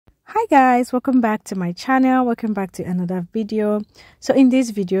Hi guys, welcome back to my channel. Welcome back to another video. So in this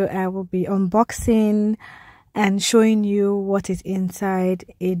video I will be unboxing and showing you what is inside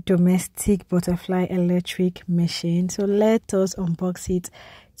a domestic butterfly electric machine. So let us unbox it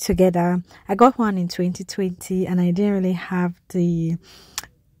together. I got one in 2020 and I didn't really have the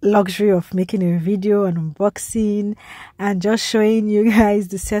luxury of making a video and unboxing and just showing you guys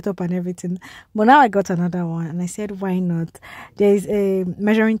the setup and everything, but now I got another one and I said why not. There is a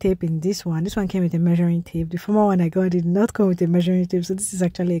measuring tape in this one. This one came with a measuring tape. The former one I got did not come with a measuring tape, so this is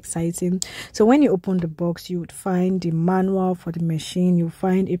actually exciting. So when you open the box, you would find the manual for the machine, you'll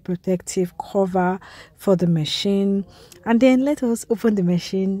find a protective cover for the machine, and then let us open the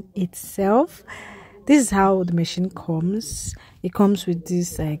machine itself. This is how the machine comes. It comes with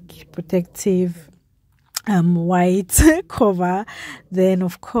this like protective white cover. Then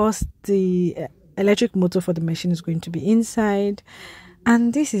of course the electric motor for the machine is going to be inside,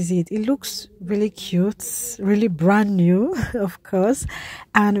 and this is it. It looks really cute, really brand new of course,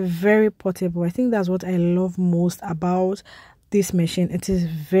 and very portable. I think that's what I love most about this machine. It is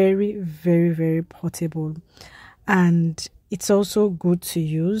very portable, and it's also good to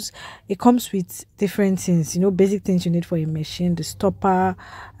use. It comes with different things, basic things you need for a machine: the stopper,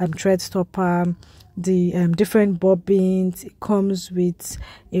 thread stopper, the different bobbins. It comes with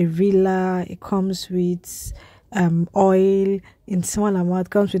a reeler. It comes with oil in small amount. It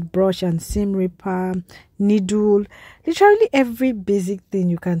comes with brush and seam ripper, needle, literally every basic thing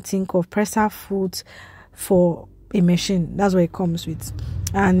you can think of. Presser foot for a machine, that's what it comes with.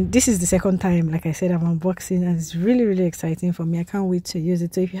 And this is the second time, like I said, I'm unboxing, and it's really exciting for me. I can't wait to use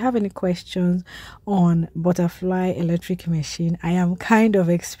it. So if you have any questions on butterfly electric machine, I am kind of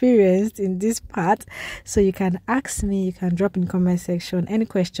experienced in this part, so you can ask me. You can drop in comment section any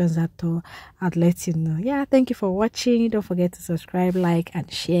questions at all. I'd let you know. Yeah, thank you for watching. Don't forget to subscribe, like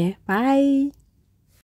and share. Bye.